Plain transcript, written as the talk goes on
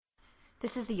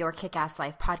This is the Your Kick-Ass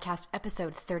Life podcast,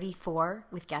 episode 34,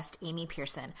 with guest Amy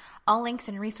Pearson. All links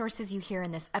and resources you hear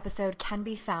in this episode can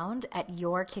be found at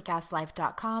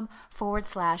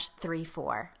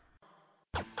yourkickasslife.com/34.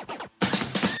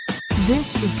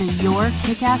 This is the Your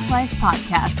Kick-Ass Life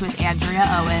podcast with Andrea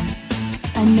Owen,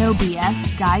 a no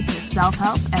BS guide to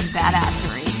self-help and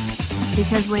badassery.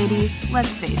 Because ladies,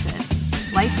 let's face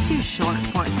it, life's too short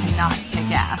for it to not kick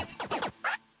ass.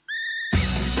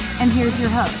 And here's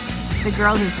your host, the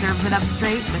girl who serves it up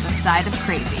straight with a side of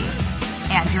crazy,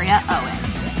 Andrea Owen.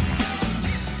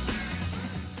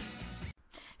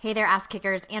 Hey there, ass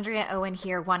kickers. Andrea Owen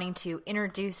here, wanting to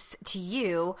introduce to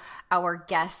you our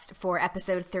guest for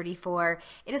episode 34.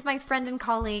 It is my friend and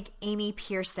colleague, Amy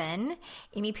Pearson.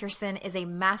 Amy Pearson is a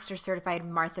master certified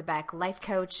Martha Beck life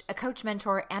coach, a coach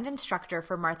mentor, and instructor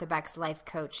for Martha Beck's life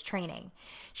coach training.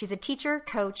 She's a teacher,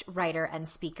 coach, writer, and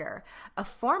speaker. A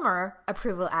former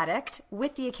approval addict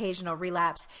with the occasional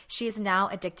relapse, she is now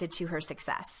addicted to her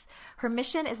success. Her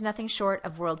mission is nothing short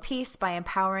of world peace by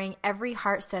empowering every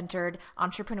heart-centered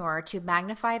entrepreneur to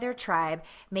magnify their tribe,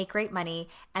 make great money,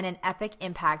 and an epic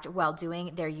impact while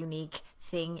doing their unique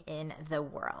thing in the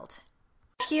world.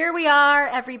 Here we are,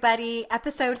 everybody,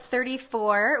 episode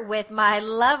 34 with my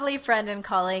lovely friend and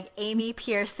colleague, Amy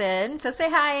Pearson. So say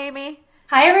hi, Amy.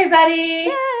 Hi, everybody.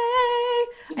 Yay!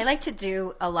 I like to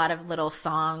do a lot of little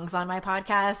songs on my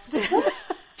podcast.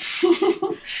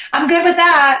 I'm good with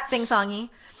that. Sing-songy.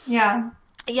 Yeah.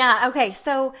 Yeah, okay,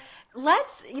 so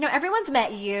let's, everyone's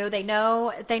met you. They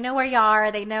know where you are.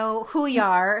 They know who you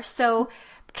are. So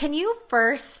can you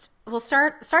first, we'll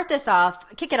start this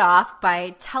off, kick it off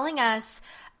by telling us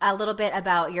a little bit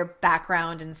about your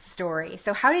background and story.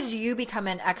 So how did you become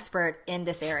an expert in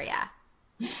this area?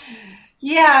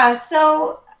 Yeah.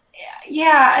 So,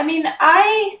 I mean,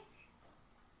 I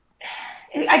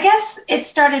guess it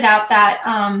started out that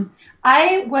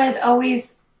I was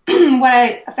always what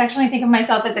I affectionately think of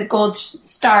myself as a gold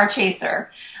star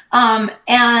chaser.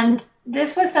 And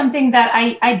this was something that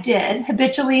I did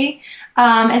habitually.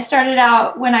 It started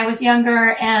out when I was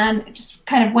younger, and it just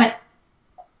kind of was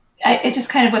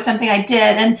something I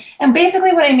did. And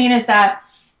basically what I mean is that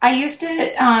I used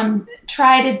to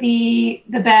try to be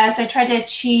the best. I tried to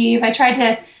achieve. I tried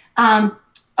to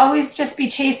always just be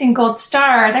chasing gold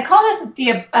stars. I call this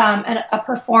a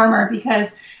performer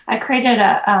because I created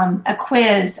a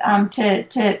quiz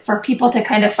for people to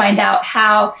kind of find out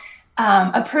how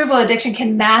approval addiction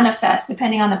can manifest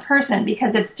depending on the person,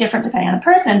 because it's different depending on the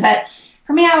person. But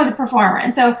for me, I was a performer.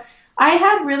 And so I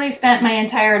had really spent my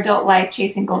entire adult life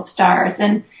chasing gold stars.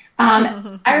 And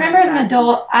I remember as an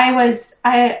adult, I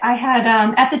had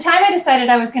at the time I decided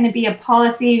I was going to be a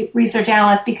policy research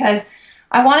analyst because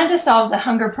I wanted to solve the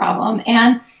hunger problem.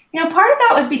 And part of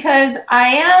that was because I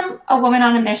am a woman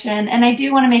on a mission and I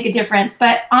do want to make a difference.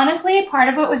 But honestly, part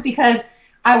of it was because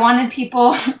I wanted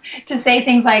people to say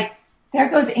things like, there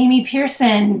goes Amy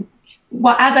Pearson,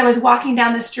 as I was walking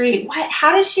down the street.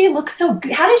 How does she look so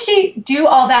good? How does she do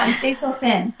all that and stay so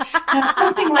thin?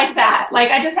 Something like that.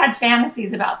 Like, I just had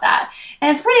fantasies about that.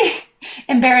 And it's pretty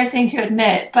embarrassing to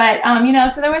admit. But,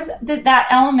 so there was that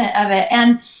element of it.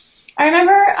 And I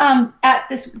remember at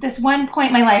this one point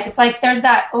in my life, it's like there's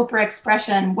that Oprah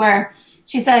expression where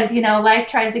she says, life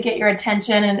tries to get your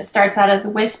attention and it starts out as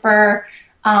a whisper.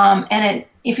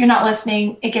 If you're not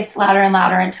listening, it gets louder and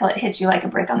louder until it hits you like a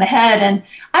brick on the head. And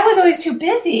I was always too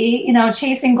busy,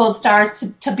 chasing gold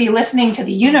stars to be listening to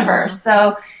the universe.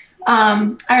 So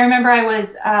I remember I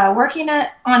was working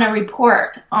on a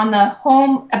report on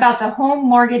about the home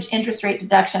mortgage interest rate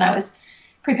deduction. I was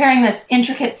preparing this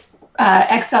intricate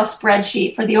Excel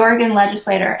spreadsheet for the Oregon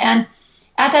legislator. And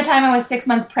at that time, I was 6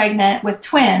 months pregnant with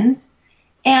twins.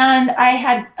 And I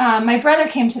had, my brother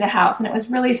came to the house, and it was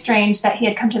really strange that he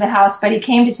had come to the house, but he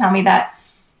came to tell me that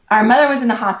our mother was in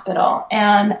the hospital.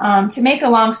 And to make a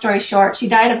long story short, she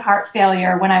died of heart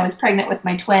failure when I was pregnant with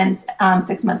my twins,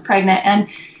 6 months pregnant. And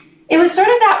it was sort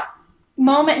of that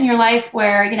moment in your life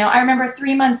where, I remember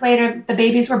 3 months later, the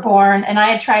babies were born, and I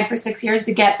had tried for 6 years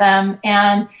to get them.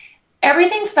 And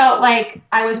everything felt like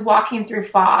I was walking through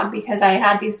fog because I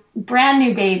had these brand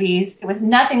new babies. It was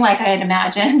nothing like I had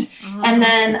imagined. Mm-hmm. And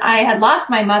then I had lost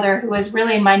my mother, who was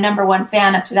really my number one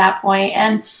fan up to that point.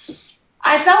 And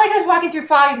I felt like I was walking through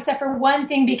fog, except for one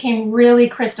thing became really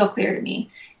crystal clear to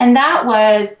me. And that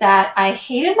was that I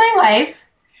hated my life.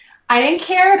 I didn't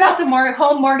care about the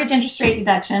home mortgage interest rate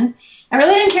deduction. I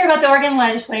really didn't care about the Oregon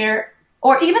legislator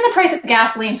or even the price of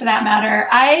gasoline for that matter.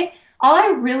 All I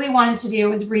really wanted to do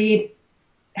was read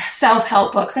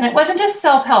self-help books. And it wasn't just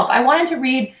self-help. I wanted to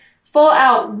read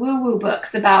full-out woo-woo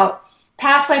books about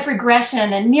past life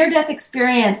regression and near-death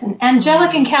experience and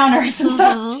angelic encounters. And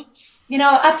so, you know,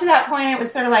 up to that point, it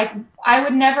was sort of like, I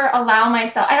would never allow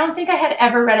myself, I don't think I had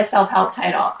ever read a self-help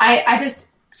title. I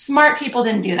just, smart people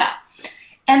didn't do that.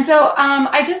 And so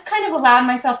I just kind of allowed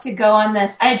myself to go on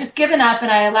this. I had just given up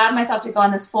and I allowed myself to go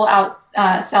on this full out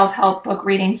self-help book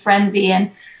reading frenzy.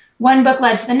 And one book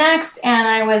led to the next. And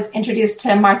I was introduced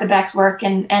to Martha Beck's work,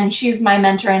 and she's my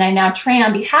mentor, and I now train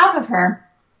on behalf of her.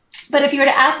 But if you were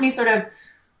to ask me sort of,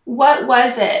 what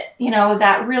was it, you know,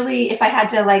 that really, if I had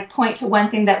to like point to one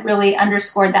thing that really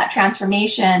underscored that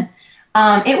transformation,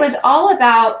 it was all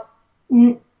about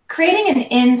creating an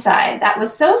inside that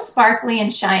was so sparkly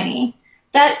and shiny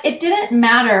that it didn't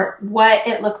matter what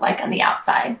it looked like on the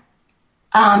outside.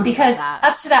 Because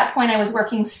up to that point, I was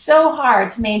working so hard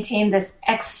to maintain this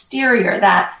exterior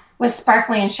that was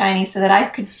sparkly and shiny so that I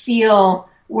could feel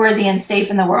worthy and safe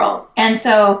in the world. And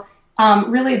so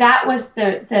really that was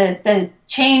the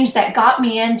change that got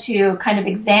me into kind of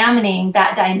examining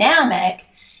that dynamic,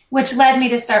 which led me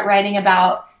to start writing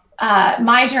about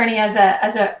my journey as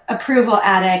a approval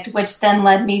addict, which then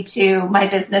led me to my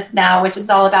business now, which is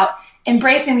all about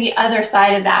embracing the other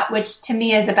side of that, which to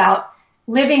me is about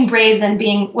living brazen,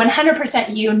 being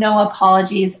 100% you, no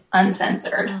apologies,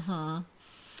 uncensored. Mm-hmm.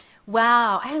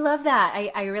 Wow. I love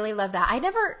that. I really love that. I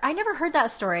never heard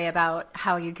that story about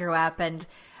how you grew up, and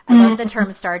I love the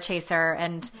term star chaser.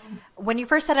 And when you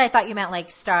first said it, I thought you meant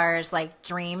like stars, like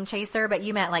dream chaser, but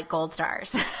you meant like gold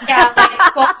stars. Yeah,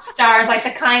 like gold stars, like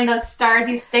the kind of stars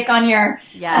you stick on your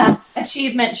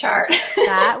achievement chart.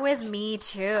 That was me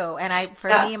too. And for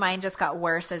me, mine just got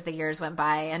worse as the years went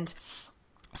by. And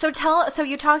so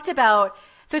you talked about,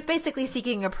 so it's basically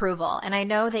seeking approval. And I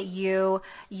know that you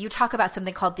talk about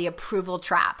something called the approval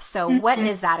trap. So what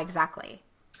is that exactly?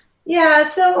 Yeah,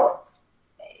 so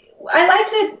I like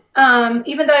to,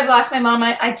 even though I've lost my mom,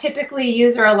 I typically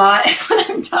use her a lot when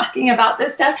I'm talking about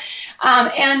this stuff.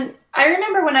 And I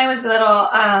remember when I was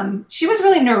little, she was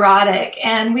really neurotic,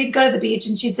 and we'd go to the beach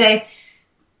and she'd say,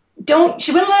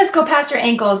 she wouldn't let us go past her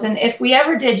ankles. And if we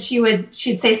ever did,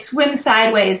 she'd say, swim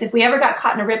sideways. If we ever got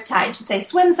caught in a riptide, she'd say,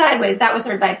 swim sideways. That was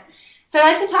her advice. So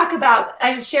I like to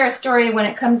I share a story when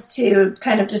it comes to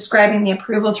kind of describing the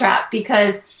approval trap,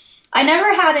 because I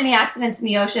never had any accidents in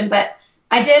the ocean, but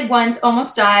I did once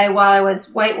almost die while I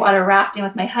was whitewater rafting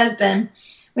with my husband.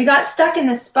 We got stuck in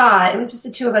this spot. It was just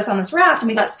the two of us on this raft, and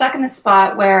we got stuck in this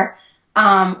spot where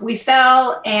we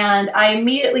fell, and I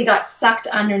immediately got sucked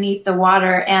underneath the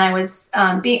water, and I was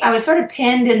sort of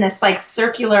pinned in this like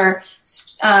circular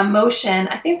motion.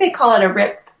 I think they call it a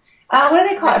rip. What do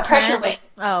they call it? A pressure wave.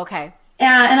 Oh, okay.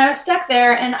 And I was stuck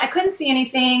there, and I couldn't see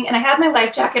anything, and I had my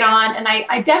life jacket on, and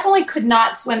I definitely could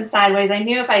not swim sideways. I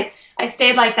knew if I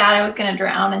stayed like that, I was going to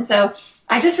drown. And so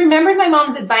I just remembered my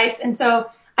mom's advice, and so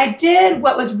I did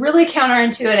what was really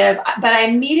counterintuitive, but I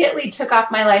immediately took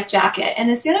off my life jacket.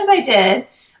 And as soon as I did,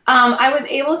 I was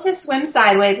able to swim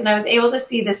sideways, and I was able to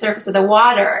see the surface of the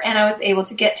water, and I was able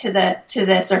to get to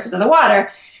the surface of the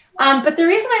water. But the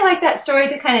reason I like that story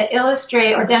to kind of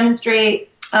illustrate or demonstrate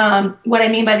what I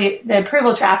mean by the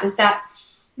approval trap is that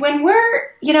when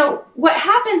what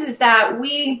happens is that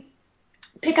we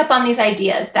pick up on these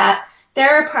ideas that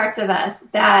there are parts of us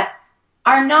that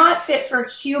are not fit for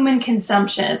human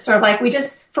consumption. It's sort of like we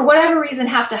just, for whatever reason,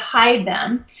 have to hide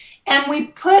them. And we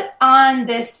put on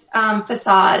this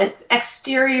facade, this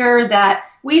exterior that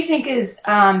we think is,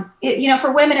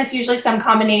 for women, it's usually some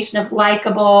combination of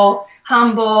likable,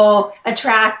 humble,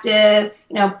 attractive,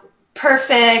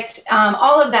 perfect,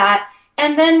 all of that.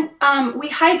 And then we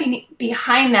hide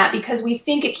behind that because we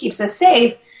think it keeps us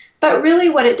safe. But really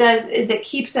what it does is it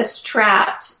keeps us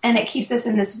trapped, and it keeps us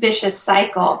in this vicious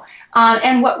cycle.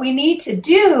 And what we need to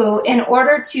do in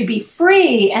order to be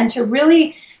free and to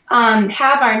really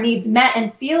have our needs met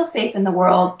and feel safe in the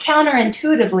world,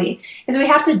 counterintuitively, is we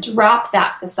have to drop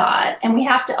that facade, and we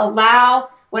have to allow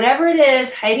whatever it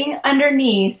is hiding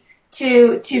underneath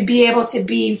to be able to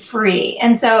be free.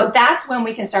 And so that's when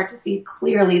we can start to see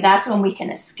clearly. That's when we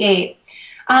can escape.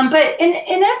 But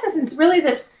in essence, it's really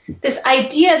this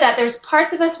idea that there's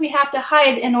parts of us we have to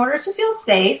hide in order to feel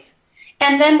safe.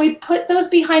 And then we put those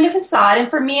behind a facade. And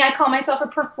for me, I call myself a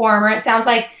performer. It sounds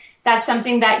like that's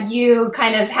something that you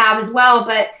kind of have as well.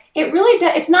 But it really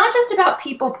does. It's not just about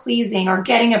people pleasing or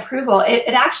getting approval.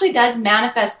 It actually does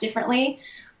manifest differently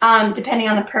depending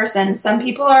on the person. Some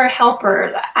people are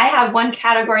helpers. I have one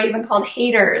category even called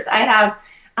haters. I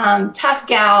have tough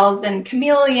gals and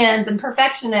chameleons and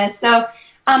perfectionists. So,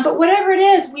 but whatever it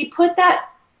is, we put that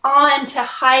on to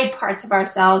hide parts of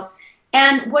ourselves.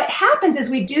 And what happens is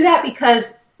we do that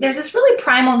because there's this really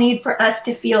primal need for us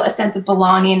to feel a sense of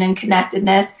belonging and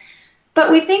connectedness.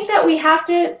 But we think that we have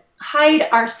to hide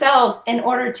ourselves in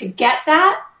order to get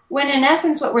that, when in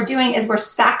essence what we're doing is we're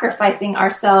sacrificing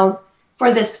ourselves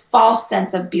for this false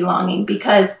sense of belonging,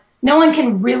 because no one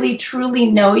can really truly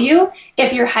know you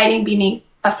if you're hiding beneath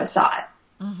a facade.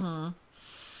 Mm-hmm.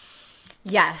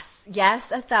 Yes,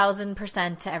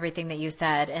 1,000% to everything that you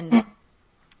said. And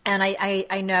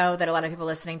I know that a lot of people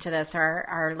listening to this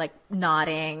are like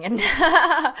nodding, and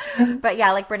but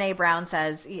yeah, like Brene Brown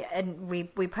says, and we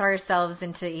put ourselves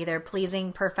into either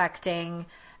pleasing, perfecting.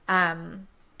 I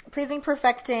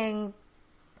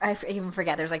even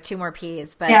forget. There's like 2 more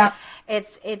P's, but yeah.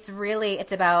 It's really,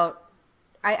 it's about.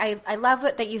 I love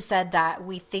that you said that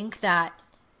we think that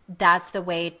that's the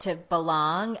way to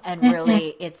belong, and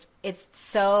really, it's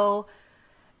so.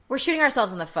 We're shooting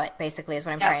ourselves in the foot, basically, is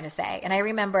what I'm trying to say. And I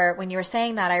remember when you were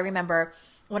saying that, I remember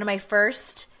one of my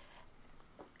first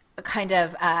kind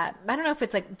of, I don't know if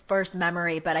it's like first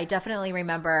memory, but I definitely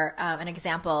remember an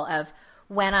example of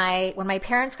when my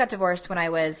parents got divorced when I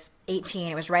was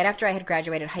 18. It was right after I had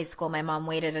graduated high school. My mom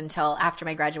waited until after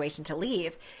my graduation to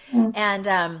leave. And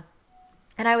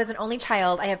I was an only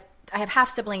child. I have half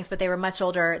siblings, but they were much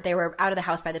older. They were out of the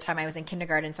house by the time I was in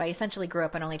kindergarten. So I essentially grew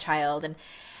up an only child,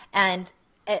 and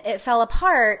it fell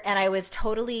apart, and I was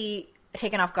totally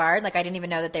taken off guard. Like, I didn't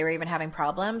even know that they were even having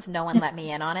problems. No one let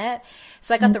me in on it.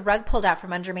 So I got the rug pulled out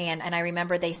from under me, and I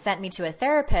remember they sent me to a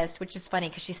therapist, which is funny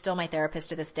because she's still my therapist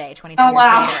to this day, 22 years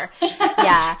later.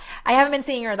 Yeah. I haven't been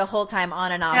seeing her the whole time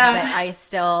on and off, but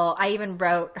I even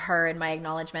wrote her in my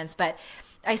acknowledgments. But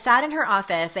I sat in her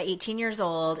office at 18 years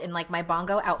old in like my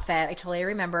bongo outfit. I totally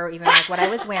remember even like what I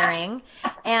was wearing.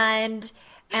 And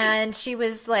she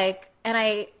was like, and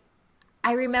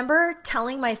I remember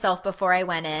telling myself before I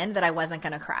went in that I wasn't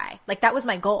going to cry. Like, that was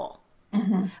my goal.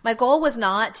 Mm-hmm. My goal was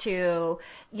not to,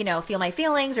 feel my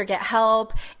feelings or get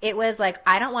help. It was like,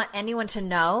 I don't want anyone to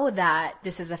know that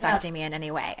this is affecting me in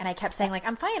any way. And I kept saying like,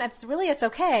 I'm fine. It's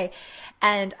okay.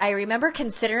 And I remember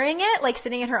considering it, like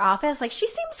sitting in her office, like, she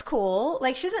seems cool.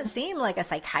 Like, she doesn't seem like a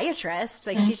psychiatrist.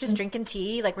 Like, she's just drinking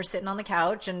tea. Like, we're sitting on the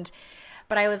couch.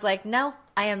 But I was like, no,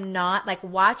 I am not. Like,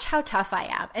 watch how tough I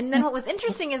am. And then what was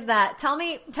interesting is that, tell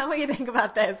me what you think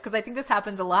about this, because I think this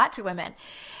happens a lot to women,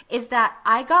 is that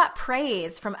I got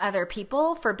praise from other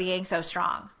people for being so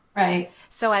strong. Right.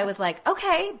 So I was like,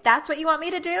 okay, that's what you want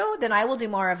me to do? Then I will do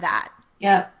more of that.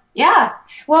 Yeah. Yeah.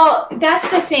 Well, that's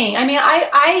the thing. I mean,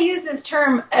 I use this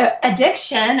term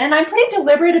addiction, and I'm pretty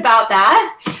deliberate about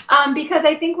that, because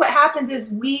I think what happens is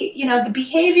the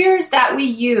behaviors that we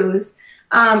use,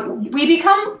 we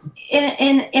become,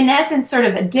 in essence, sort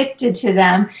of addicted to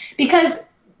them, because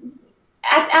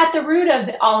at the root of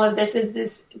all of this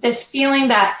is this feeling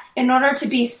that in order to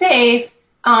be safe,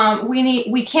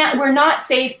 we're not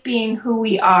safe being who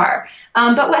we are.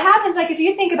 But what happens, like, if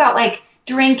you think about like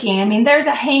drinking, I mean, there's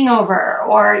a hangover,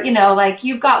 or like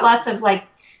you've got lots of like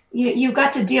you've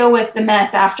got to deal with the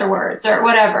mess afterwards or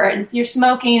whatever. And if you're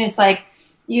smoking, it's like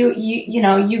you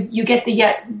get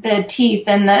the teeth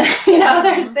and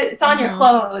it's on your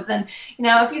clothes. And,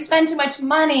 if you spend too much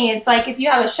money, it's like, if you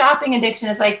have a shopping addiction,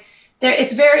 it's like,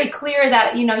 it's very clear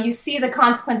that, you see the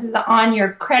consequences on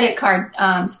your credit card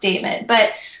statement.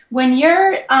 But when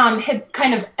you're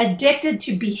kind of addicted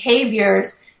to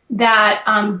behaviors that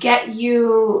get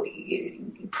you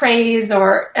praise,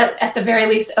 or at the very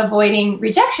least avoiding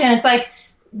rejection, it's like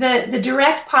the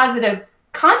direct positive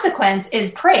consequence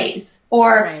is praise,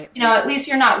 or right. At least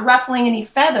you're not ruffling any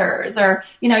feathers, or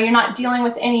you're not dealing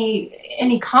with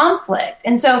any conflict.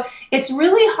 And so it's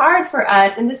really hard for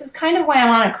us, and this is kind of why I'm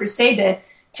on a crusade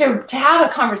to have a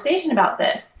conversation about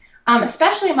this,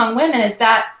 especially among women, is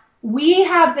that we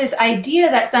have this idea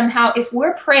that somehow if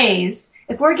we're praised,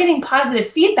 if we're getting positive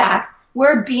feedback,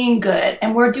 we're being good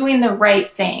and we're doing the right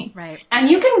thing. Right. And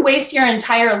you can waste your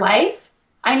entire life.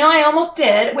 I know I almost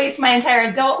did waste my entire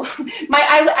adult.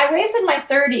 I wasted my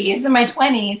 30s and my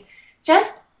 20s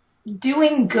just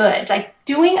doing good, like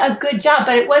doing a good job.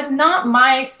 But it was not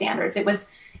my standards. It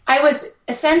was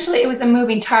a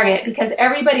moving target, because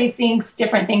everybody thinks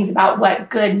different things about what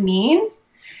good means.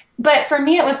 But for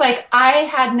me, it was like I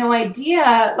had no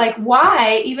idea, like,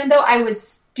 why, even though I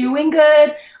was doing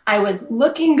good, I was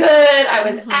looking good, I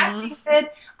was acting good,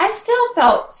 I still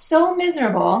felt so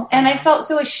miserable, and I felt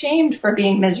so ashamed for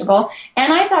being miserable.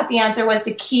 And I thought the answer was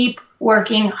to keep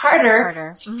working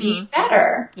harder. To be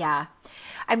better. Yeah.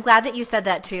 I'm glad that you said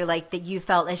that too, like that you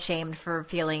felt ashamed for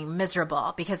feeling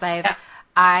miserable, because I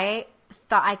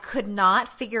thought I could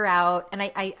not figure out, and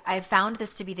I found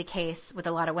this to be the case with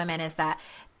a lot of women, is that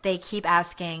they keep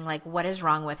asking, like, what is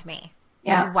wrong with me?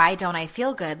 Yeah. Like, why don't I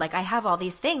feel good? Like, I have all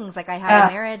these things. Like, I have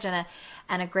a marriage and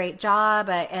a great job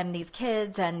and these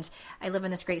kids, and I live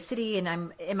in this great city, and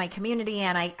I'm in my community,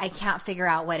 and I can't figure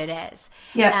out what it is.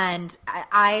 Yeah. And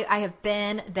I have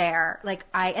been there.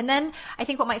 And then I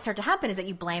think what might start to happen is that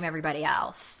you blame everybody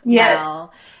else. Yes.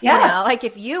 Well, Yeah. You know, like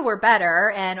if you were better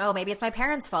and, maybe it's my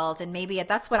parents' fault, and maybe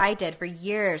that's what I did for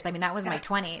years. I mean, that was my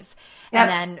 20s. Yep.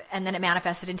 And then it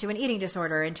manifested into an eating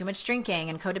disorder and too much drinking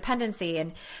and codependency.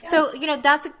 And so, you know,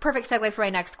 that's a perfect segue for my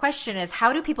next question is,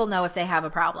 how do people know if they have a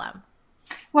problem?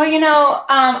 Well, you know,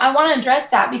 I want to address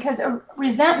that because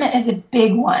resentment is a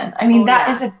big one. I mean, that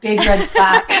is a big red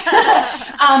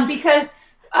flag. Because,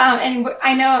 and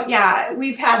I know,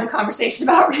 we've had the conversation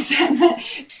about resentment,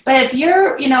 but if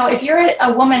you're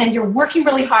a woman and you're working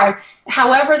really hard,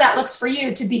 however that looks for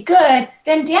you to be good,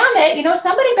 then damn it, you know,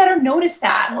 somebody better notice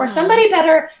that, or somebody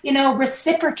better, you know,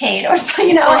 reciprocate, or so,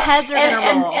 you know, or heads are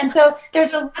gonna roll. And so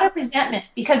there's a lot of resentment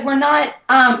because we're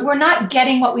not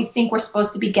getting what we think we're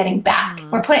supposed to be getting back.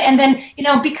 And then, you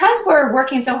know, because we're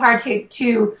working so hard to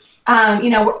you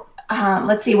know,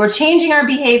 let's see, we're changing our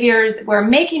behaviors, we're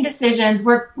making decisions,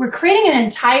 we're creating an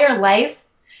entire life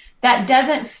that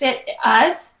doesn't fit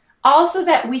us, also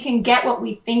that we can get what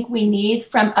we think we need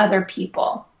from other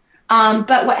people.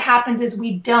 But what happens is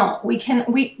we don't. We can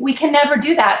never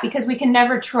do that because we can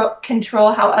never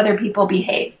control how other people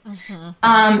behave.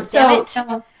 So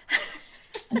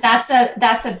that's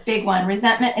a big one.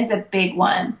 Resentment is a big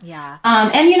one. Yeah.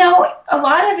 And you know, a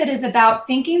lot of it is about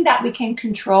thinking that we can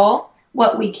control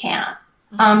what we can't.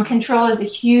 Control is a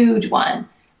huge one.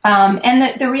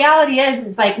 And the reality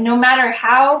is like, no matter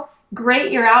how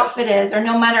great your outfit is, or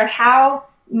no matter how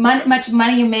much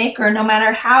money you make, or no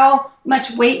matter how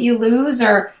much weight you lose,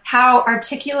 or how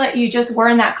articulate you just were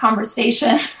in that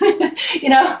conversation, you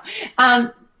know,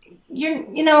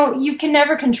 you can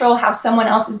never control how someone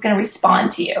else is going to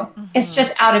respond to you. It's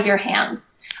just out of your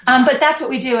hands. But that's what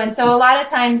we do. And so a lot of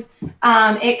times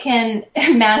it can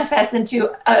manifest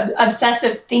into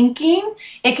obsessive thinking.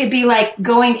 It could be like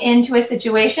going into a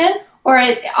situation, or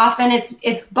often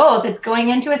it's both. It's going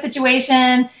into a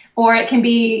situation, or it can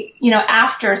be, you know,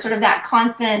 after, sort of that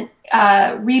constant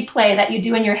replay that you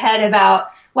do in your head about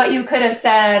what you could have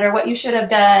said or what you should have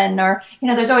done, or, you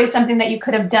know, there's always something that you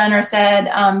could have done or said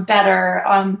better.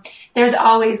 There's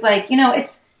always like, you know,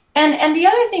 it's, and the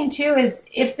other thing too is,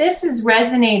 if this is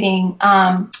resonating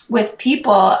with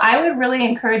people, I would really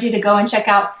encourage you to go and check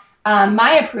out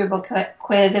my approval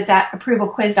quiz. It's at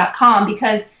approvalquiz.com,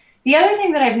 because the other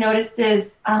thing that I've noticed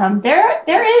is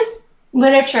there is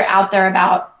literature out there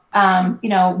about you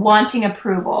know, wanting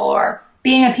approval or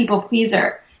being a people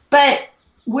pleaser, but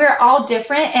we're all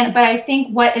different. But I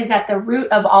think what is at the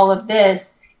root of all of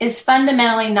this is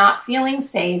fundamentally not feeling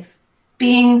safe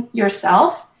being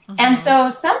yourself. And so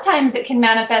sometimes it can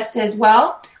manifest as,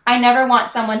 well, I never want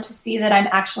someone to see that I'm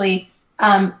actually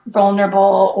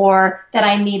vulnerable, or that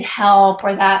I need help,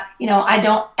 or that, you know, I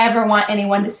don't ever want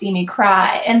anyone to see me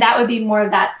cry. And that would be more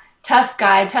of that tough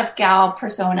guy, tough gal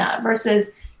persona,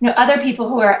 versus, you know, other people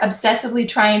who are obsessively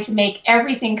trying to make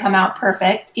everything come out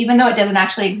perfect, even though it doesn't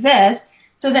actually exist,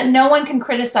 so that no one can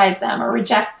criticize them or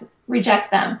reject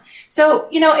them. So,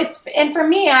 you know, and for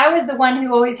me, I was the one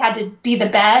who always had to be the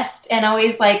best, and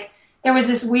always like, there was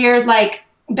this weird like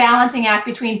balancing act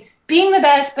between being the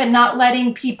best, but not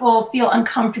letting people feel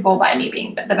uncomfortable by me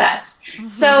being the best.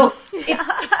 So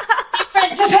it's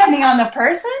different depending on the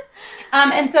person.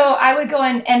 And so I would go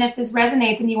and if this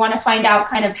resonates and you want to find out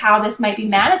kind of how this might be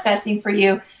manifesting for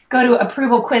you, go to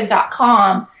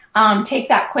approvalquiz.com. Take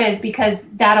that quiz,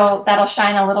 because that'll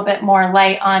shine a little bit more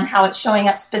light on how it's showing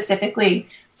up specifically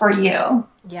for you.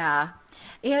 Yeah.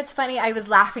 You know, it's funny. I was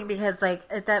laughing because like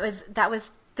that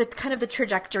was the kind of the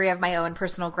trajectory of my own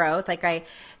personal growth. Like I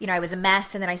was a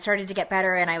mess, and then I started to get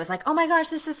better, and I was like, oh my gosh,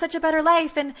 this is such a better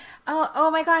life. And oh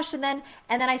my gosh. And then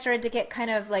I started to get kind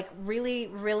of like really,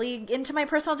 really into my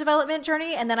personal development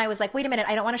journey. And then I was like, wait a minute,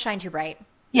 I don't want to shine too bright.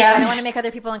 Yeah. I don't want to make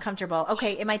other people uncomfortable.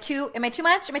 Okay. Am I too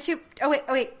much? Oh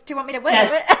wait. Do you want me to what?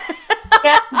 Yes.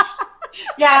 Yeah.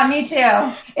 Yeah, me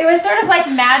too. It was sort of like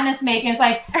madness making. It's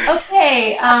like,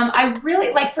 okay, I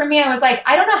really, like, for me, it was like,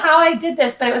 I don't know how I did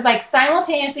this, but it was like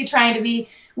simultaneously trying to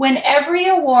win every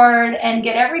award and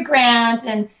get every grant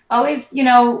and always, you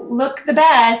know, look the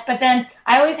best. But then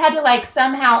I always had to like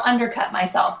somehow undercut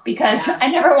myself, because I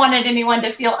never wanted anyone to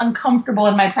feel uncomfortable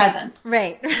in my presence.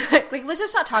 Right. Like, let's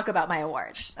just not talk about my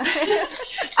awards.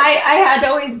 I had to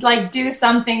always like do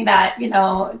something that, you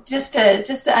know, just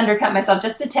to undercut myself,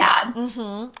 just a tad.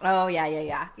 Oh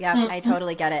yeah. I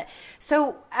totally get it.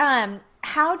 So,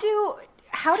 how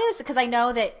does, because I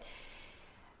know that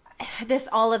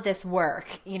all of this work,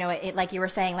 you know, it like you were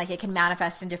saying, like it can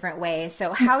manifest in different ways.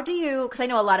 So how do you, because I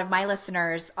know a lot of my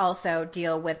listeners also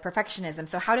deal with perfectionism.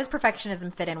 So how does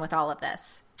perfectionism fit in with all of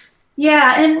this?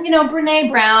 Yeah, and you know, Brene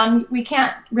Brown, we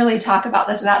can't really talk about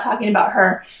this without talking about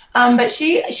her. But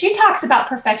she talks about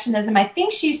perfectionism. I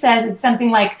think she says it's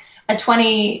something like a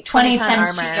 2010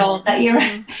 shield that you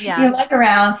you lug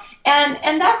around,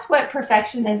 and that's what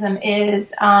perfectionism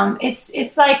is.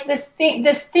 It's like this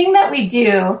thing that we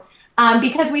do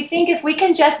because we think if we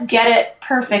can just get it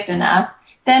perfect enough,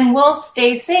 then we'll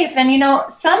stay safe. And you know,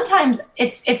 sometimes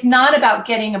it's not about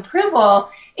getting approval.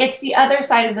 It's the other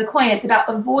side of the coin. It's about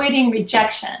avoiding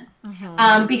rejection.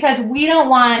 Because we don't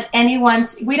want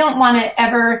we don't want to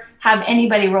ever have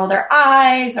anybody roll their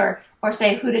eyes or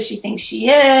say, who does she think she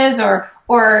is?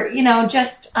 Or you know,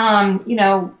 just, you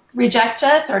know, reject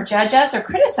us or judge us or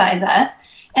criticize us.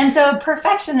 And so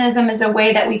perfectionism is a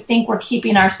way that we think we're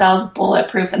keeping ourselves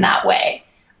bulletproof in that way.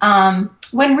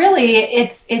 When really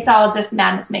it's all just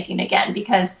madness making again,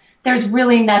 because there's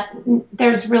really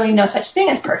no such thing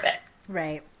as perfect.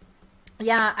 Right.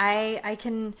 Yeah, I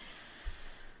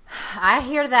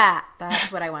hear that.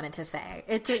 That's what I wanted to say.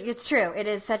 It's true. It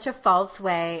is such a false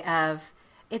way of,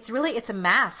 it's a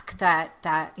mask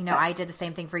that, you know, I did the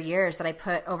same thing for years that I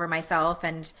put over myself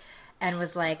and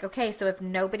was like, okay, so if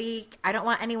I don't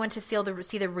want anyone to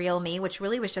see the real me, which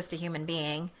really was just a human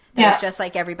being that was just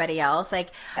like everybody else. Like,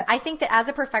 I think that as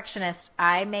a perfectionist,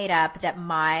 I made up that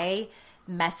my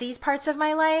messy parts of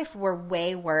my life were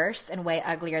way worse and way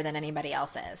uglier than anybody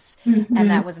else's. And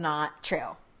that was not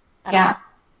true. Yeah.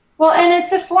 Well, and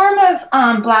it's a form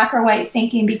of black or white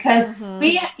thinking, because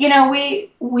we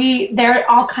there are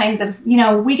all kinds of, you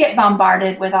know, we get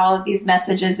bombarded with all of these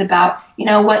messages about, you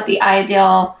know, what the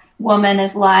ideal woman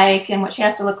is like and what she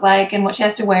has to look like and what she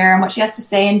has to wear and what she has to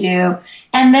say and do.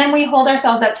 And then we hold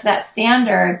ourselves up to that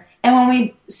standard. And when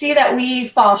we see that we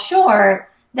fall short,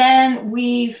 then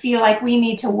we feel like we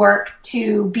need to work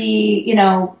to be, you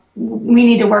know, we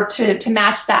need to work to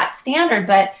match that standard.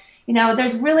 But, you know,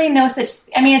 there's really no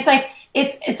such, I mean, it's like,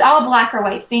 it's all black or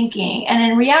white thinking. And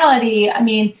in reality, I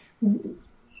mean,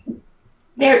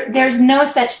 there's no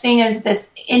such thing as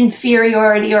this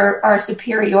inferiority or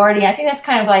superiority. I think that's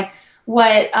kind of like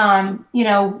what, you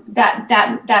know,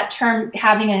 that term,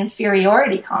 having an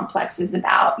inferiority complex, is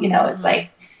about. You know, it's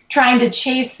like trying to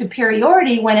chase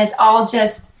superiority when it's all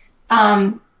just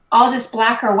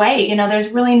black or white. You know, there's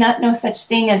really no such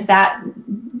thing as that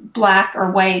black or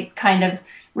white kind of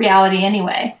reality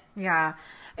anyway. Yeah.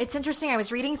 It's interesting. I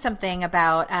was reading something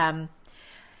about,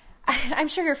 I'm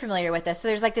sure you're familiar with this. So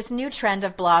there's like this new trend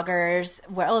of bloggers.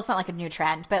 Well, it's not like a new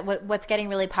trend, but what's getting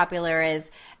really popular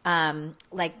is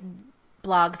like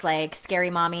blogs like Scary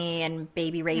Mommy and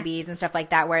Baby Rabies and stuff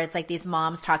like that, where it's like these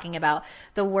moms talking about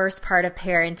the worst part of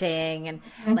parenting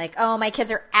and like, oh, my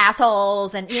kids are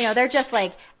assholes. And, you know, they're just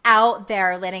like out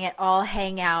there letting it all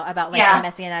hang out about like the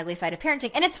messy and ugly side of parenting.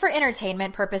 And it's for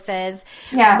entertainment purposes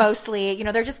mostly. You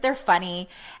know, they're funny.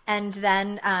 And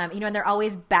then, you know, and they're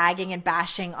always bagging and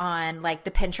bashing on like the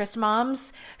Pinterest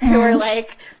moms who are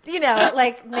like, you know,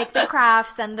 like make the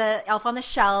crafts and the Elf on the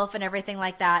Shelf and everything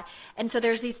like that. And so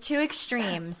there's these two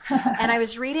extremes. And I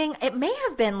was reading, it may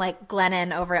have been like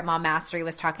Glennon over at Mom Mastery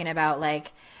was talking about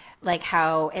like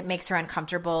how it makes her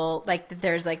uncomfortable. Like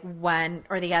there's like one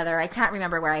or the other. I can't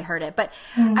remember where I heard it, but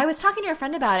I was talking to a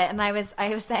friend about it, and I was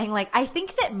saying like, I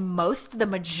think that the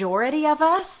majority of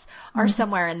us are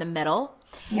somewhere in the middle.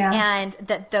 Yeah. And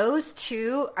that those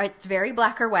two are, it's very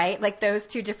black or white, like those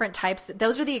two different types,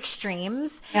 those are the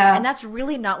extremes. Yeah. And that's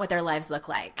really not what their lives look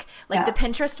like. Like the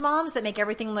Pinterest moms that make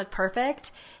everything look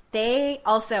perfect, they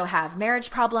also have marriage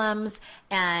problems,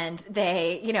 and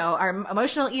they, you know, are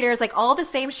emotional eaters, like all the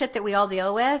same shit that we all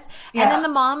deal with. Yeah. And then the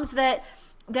moms that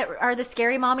are the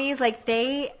scary mommies, like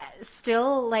they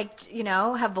still like, you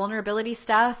know, have vulnerability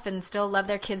stuff and still love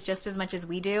their kids just as much as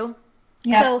we do.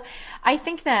 Yeah. So I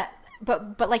think that,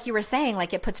 but like you were saying,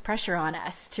 like it puts pressure on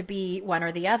us to be one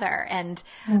or the other. And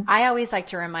I always like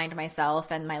to remind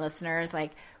myself and my listeners,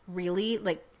 like really,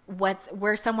 like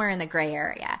we're somewhere in the gray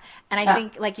area. And I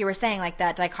think, like you were saying, like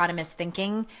that dichotomous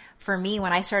thinking, for me,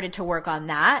 when I started to work on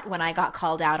that, when I got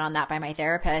called out on that by my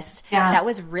therapist, that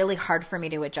was really hard for me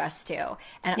to adjust to.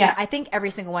 And I think every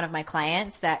single one of my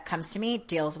clients that comes to me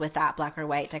deals with that black or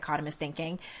white dichotomous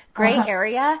thinking. Gray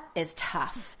area is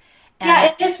tough.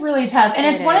 And it is really tough. And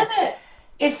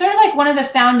it's sort of like one of the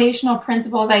foundational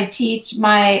principles I teach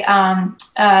my,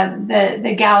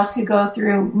 the gals who go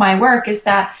through my work, is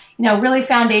that, you know, really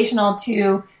foundational to,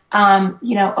 you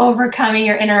know, overcoming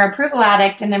your inner approval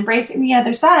addict and embracing the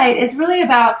other side is really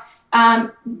about,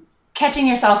 catching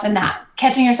yourself in that,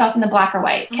 catching yourself in the black or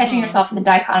white, catching yourself in the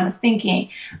dichotomous thinking.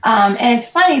 And it's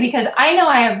funny because I know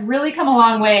I have really come a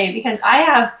long way because I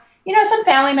have, some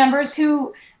family members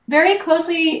who very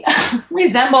closely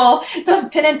resemble those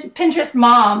Pinterest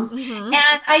moms. And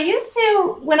I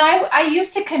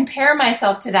used to compare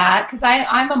myself to that because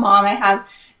I'm a mom. I have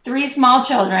 3 small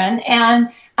children, and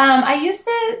I used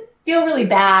to feel really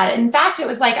bad. In fact, it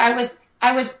was like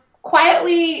I was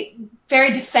quietly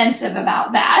very defensive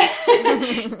about that.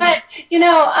 But,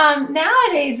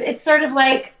 nowadays it's sort of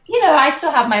like, I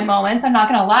still have my moments, I'm not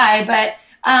going to lie, but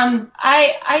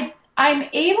I'm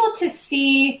able to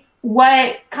see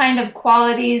what kind of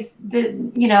qualities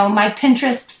my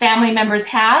Pinterest family members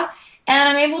have. And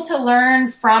I'm able to learn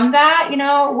from that,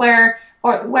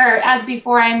 whereas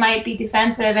before I might be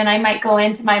defensive and I might go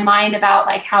into my mind about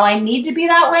like how I need to be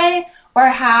that way or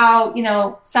how,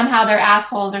 somehow they're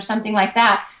assholes or something like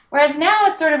that. Whereas now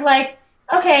it's sort of like,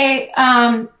 okay,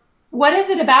 what is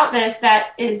it about this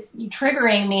that is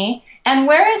triggering me? And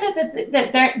where is it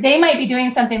that they might be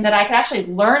doing something that I could actually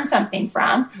learn something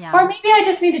from? Yeah. Or maybe I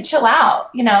just need to chill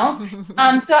out,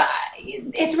 So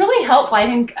it's really helpful. I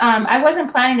think I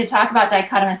wasn't planning to talk about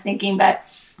dichotomous thinking, but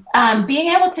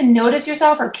being able to notice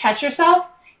yourself or catch yourself,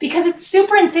 because it's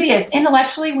super insidious.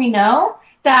 Intellectually, we know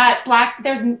that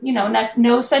there's,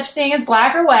 no such thing as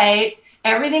black or white,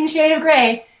 everything's shade of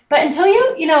gray. But until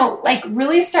you,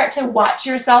 really start to watch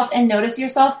yourself and notice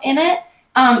yourself in it,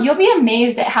 you'll be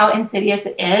amazed at how insidious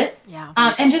it is. Yeah.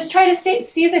 And just try to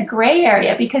see the gray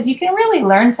area because you can really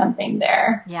learn something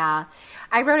there. Yeah.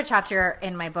 I wrote a chapter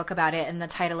in my book about it, and the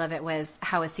title of it was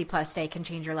How a C+ Day Can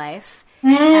Change Your Life.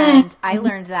 And I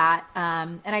learned that,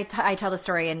 and I tell the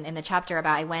story in the chapter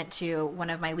about I went to one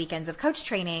of my weekends of coach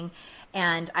training,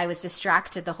 and I was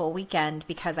distracted the whole weekend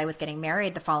because I was getting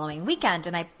married the following weekend.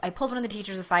 And I pulled one of the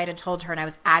teachers aside and told her, and I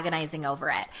was agonizing over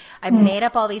it. I made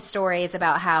up all these stories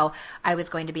about how I was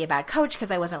going to be a bad coach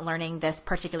because I wasn't learning this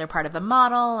particular part of the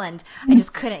model. And I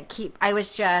just couldn't I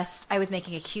was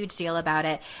making a huge deal about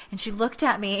it. And she looked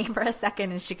at me for a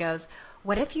second and she goes,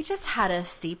 what if you just had a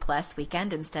C+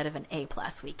 weekend instead of an A+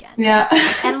 weekend? Yeah.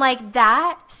 And like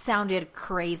that sounded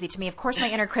crazy to me. Of course, my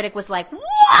inner critic was like,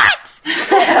 what?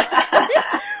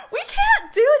 We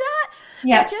can't do that.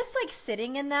 Yeah. But just like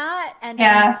sitting in that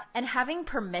and having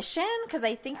permission, because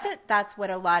I think that's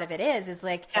what a lot of it is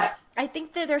like, I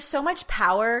think that there's so much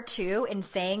power too in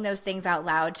saying those things out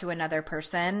loud to another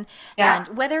person. And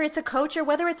whether it's a coach or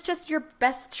whether it's just your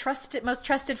most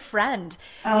trusted friend,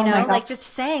 like just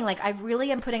saying like, I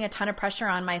really am putting a ton of pressure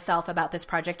on myself about this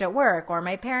project at work or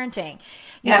my parenting,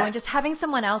 you know, and just having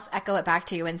someone else echo it back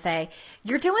to you and say,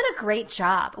 you're doing a great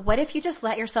job. What if you just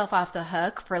let yourself off the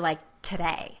hook for like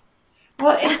today?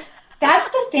 Well,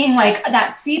 that's the thing, like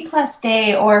that C+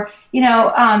 day or,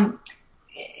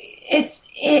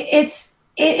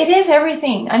 it is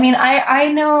everything. I mean,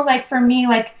 I know like for me,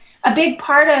 like a big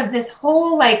part of this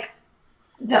whole, like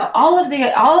all of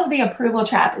the approval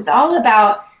trap is all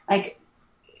about like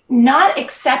not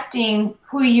accepting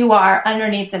who you are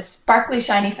underneath this sparkly,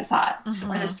 shiny facade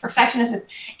or this perfectionist.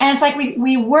 And it's like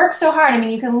we work so hard. I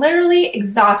mean, you can literally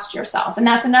exhaust yourself. And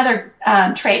that's another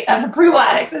trait of approval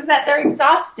addicts is that they're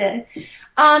exhausted.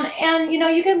 And,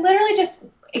 you can literally just,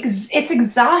 it's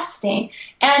exhausting.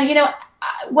 And,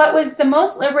 what was the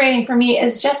most liberating for me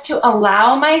is just to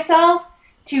allow myself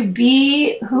to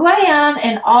be who I am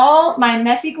in all my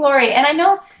messy glory. And I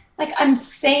know, like, I'm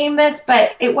saying this,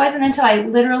 but it wasn't until I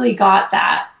literally got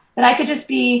that I could just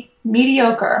be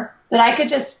mediocre, that I could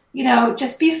just,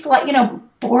 just be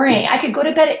boring. I could go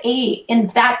to bed at 8 and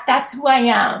that's who I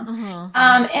am.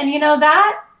 And,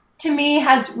 that to me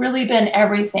has really been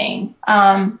everything.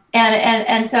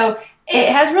 And so it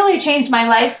has really changed my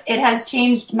life. It has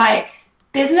changed my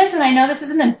business. And I know this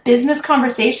isn't a business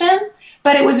conversation,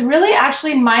 but it was really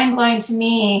actually mind-blowing to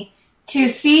me to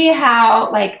see how,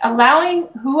 like, allowing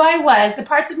who I was, the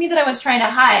parts of me that I was trying to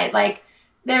hide, like,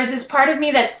 there's this part of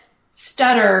me that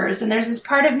stutters, and there's this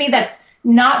part of me that's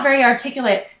not very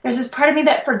articulate. There's this part of me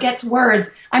that forgets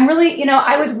words. I'm really,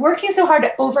 I was working so hard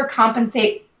to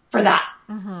overcompensate for that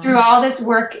through all this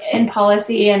work in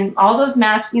policy and all those the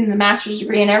master's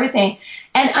degree and everything.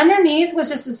 And underneath was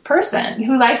just this person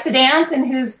who likes to dance and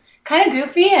who's kind of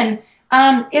goofy and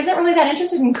isn't really that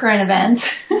interested in current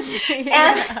events.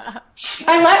 And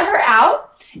I let her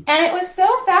out. And it was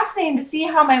so fascinating to see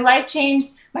how my life changed,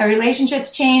 my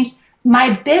relationships changed,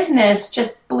 my business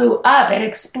just blew up. It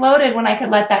exploded when I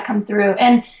could let that come through.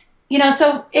 And,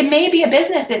 so it may be a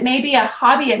business, it may be a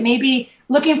hobby, it may be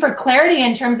looking for clarity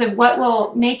in terms of what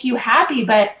will make you happy,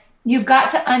 but you've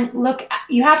got to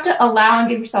you have to allow and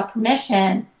give yourself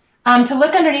permission to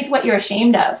look underneath what you're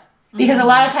ashamed of. because a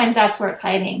lot of times that's where it's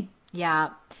hiding. Yeah.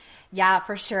 Yeah,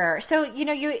 for sure. So,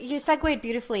 you segued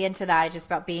beautifully into that, just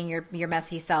about being your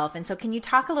messy self. And so can you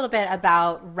talk a little bit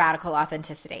about radical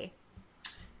authenticity?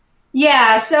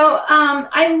 Yeah. So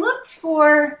I looked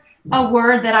for a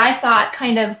word that I thought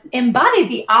kind of embodied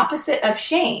the opposite of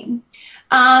shame.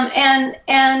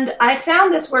 And I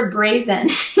found this word brazen.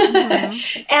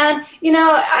 Mm-hmm. And,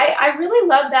 I really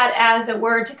love that as a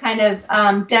word to kind of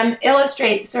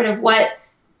illustrate sort of what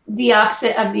the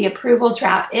opposite of the approval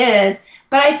trap is.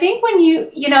 But I think when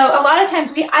a lot of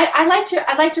times I like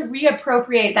to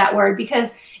reappropriate that word,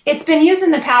 because it's been used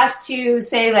in the past to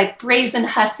say like brazen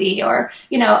hussy, or,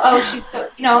 oh, she's so,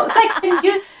 it's like been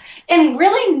used in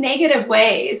really negative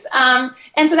ways. And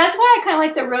so that's why I kind of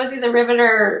like the Rosie the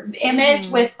Riveter image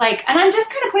with like, and I'm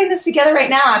just kind of putting this together right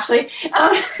now, actually.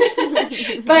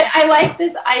 But I like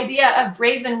this idea of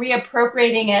brazen,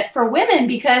 reappropriating it for women,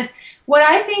 because what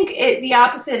I think the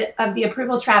opposite of the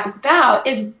approval trap is about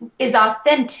is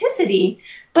authenticity,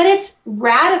 but it's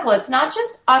radical. It's not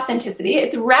just authenticity,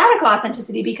 it's radical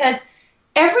authenticity, because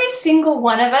every single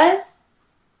one of us,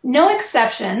 no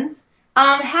exceptions,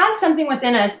 has something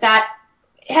within us that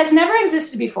has never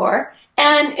existed before,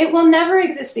 and it will never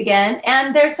exist again.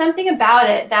 And there's something about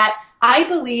it that I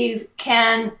believe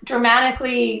can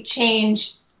dramatically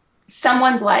change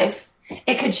someone's life.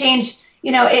 It could change,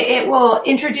 it will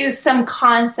introduce some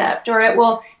concept, or it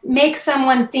will make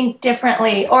someone think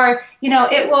differently, or,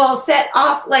 it will set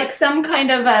off like some kind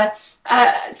of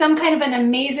an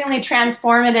amazingly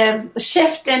transformative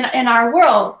shift in our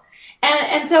world.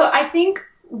 And so I think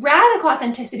radical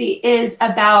authenticity is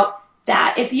about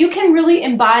that. If you can really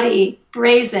embody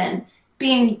brazen,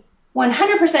 being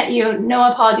 100% you, no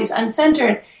apologies,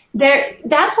 uncentered,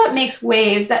 that's what makes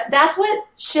waves. That's what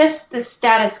shifts the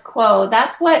status quo.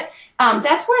 That's where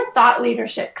thought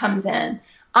leadership comes in.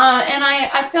 And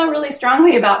I feel really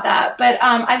strongly about that. But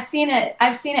I've seen it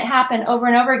happen over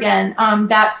and over again.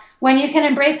 That when you can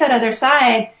embrace that other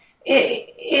side,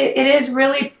 it is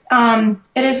really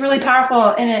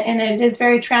powerful, and it is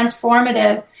very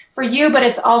transformative for you, but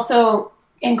it's also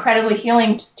incredibly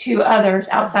healing to others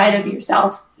outside of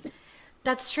yourself.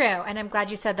 That's true. And I'm glad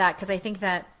you said that, because I think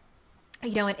that,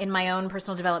 in my own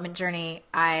personal development journey,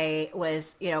 I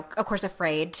was, of course,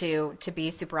 afraid to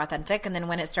be super authentic. And then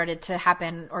when it started to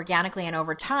happen organically and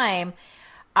over time,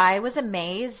 I was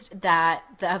amazed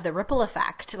of the ripple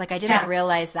effect. Like, I didn't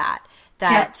realize that.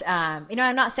 I'm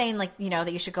not saying like,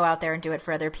 that you should go out there and do it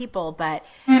for other people, but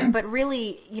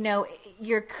really,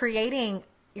 you're creating,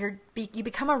 you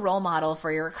become a role model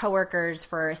for your coworkers,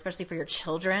 especially for your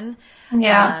children.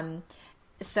 Yeah.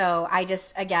 So I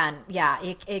just, again,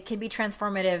 it can be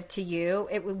transformative to you.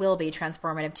 It will be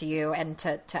transformative to you and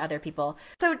to other people.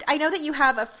 So I know that you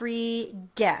have a free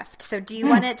gift. So do you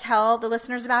want to tell the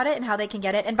listeners about it and how they can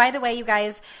get it? And by the way, you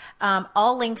guys,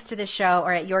 all links to this show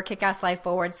are at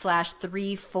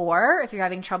yourkickasslife.com/34. If you're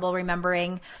having trouble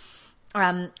remembering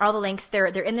all the links, they're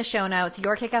in the show notes.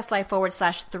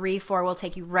 yourkickasslife.com/34 will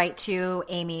take you right to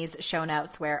Amy's show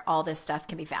notes, where all this stuff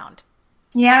can be found.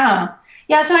 Yeah.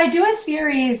 So I do a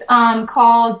series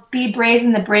called Be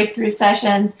Brazen, the Breakthrough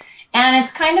Sessions, and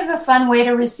it's kind of a fun way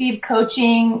to receive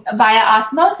coaching via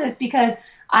osmosis, because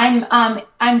I'm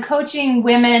coaching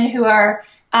women who are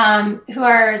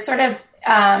sort of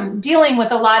dealing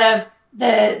with a lot of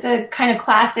the kind of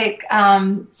classic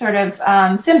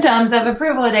symptoms of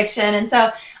approval addiction, and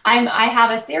so I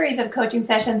have a series of coaching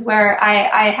sessions where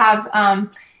I have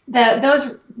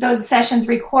those sessions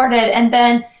recorded, and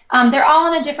then they're all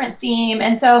on a different theme.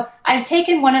 And so I've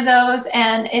taken one of those,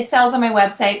 and it sells on my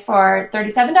website for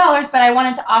 $37, but I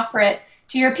wanted to offer it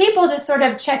to your people to sort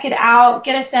of check it out,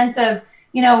 get a sense of,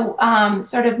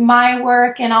 sort of my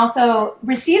work, and also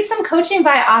receive some coaching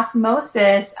by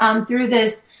osmosis through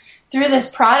this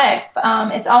product.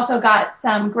 It's also got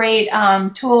some great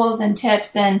tools and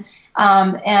tips and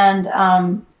some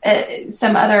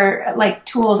other like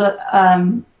tools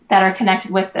that are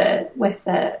connected with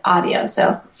the audio.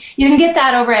 So you can get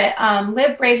that over at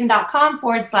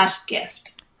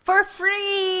livebrazen.com/gift. For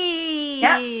free.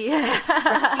 Yep.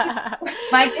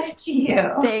 My gift to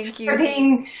you. Thank you. For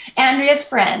being Andrea's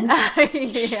friend.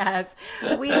 Yes.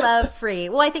 We love free.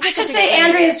 Well, I think I should say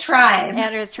Andrea's tribe.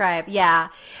 Andrea's tribe. Yeah.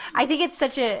 I think it's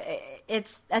such a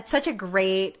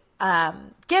great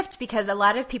gift, because a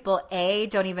lot of people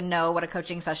don't even know what a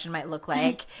coaching session might look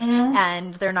like,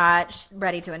 and they're not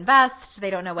ready to invest. They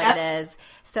don't know what it is.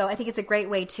 So I think it's a great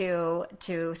way to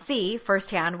see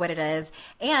firsthand what it is.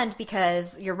 And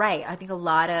because you're right, I think a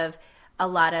lot of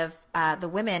the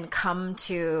women come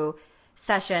to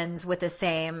sessions with the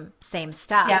same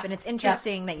stuff. Yeah. And it's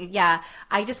interesting that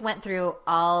I just went through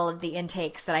all of the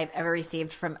intakes that I've ever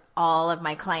received from all of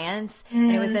my clients,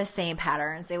 and it was the same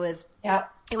patterns. It was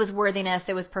worthiness.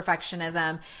 It was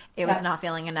perfectionism. It was not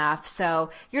feeling enough.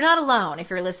 So you're not alone if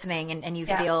you're listening and you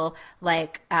feel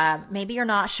like maybe you're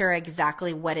not sure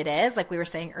exactly what it is, like we were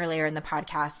saying earlier in the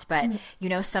podcast, but you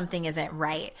know something isn't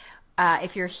right.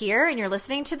 If you're here and you're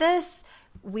listening to this,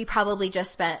 we probably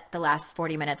just spent the last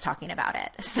 40 minutes talking about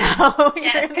it. So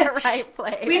you're in the right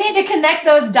place. We need to connect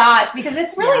those dots because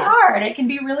it's really hard. It can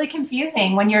be really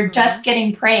confusing when you're just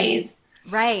getting praise.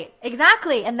 Right.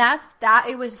 Exactly. And that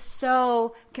it was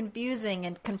so confusing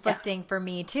and conflicting for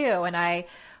me too. And I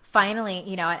finally,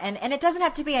 you know, and it doesn't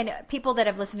have to be, people that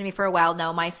have listened to me for a while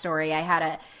know my story. I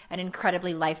had an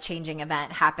incredibly life-changing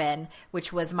event happen,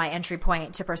 which was my entry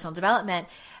point to personal development.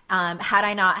 Had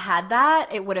I not had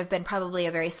that, it would have been probably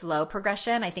a very slow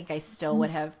progression. I think I still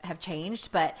would have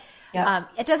changed, but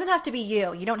it doesn't have to be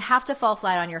you. You don't have to fall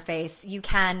flat on your face. You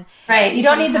can. Right. You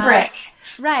don't need the brick.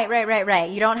 Right.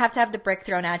 You don't have to have the brick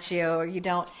thrown at you, or you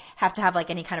don't have to have like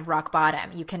any kind of rock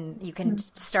bottom. You can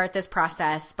start this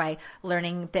process by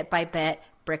learning bit by bit,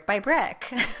 brick by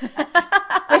brick.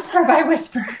 Whisper by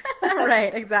whisper.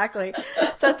 Right, exactly.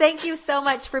 So thank you so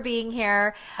much for being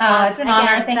here. It's an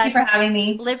honor. Thank you for having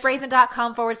me.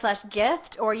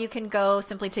 livebrazen.com/gift, or you can go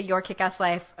simply to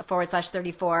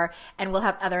yourkickasslife/34, and we'll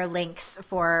have other links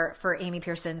for Amy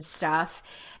Pearson's stuff.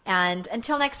 And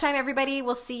until next time, everybody,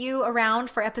 we'll see you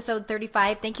around for episode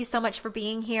 35. Thank you so much for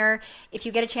being here. If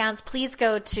you get a chance, please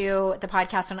go to the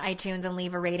podcast on iTunes and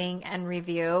leave a rating and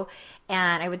review.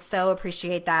 And I would so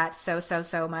appreciate that so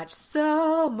much.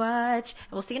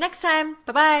 We'll see you next time.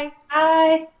 Bye-bye.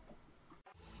 Bye.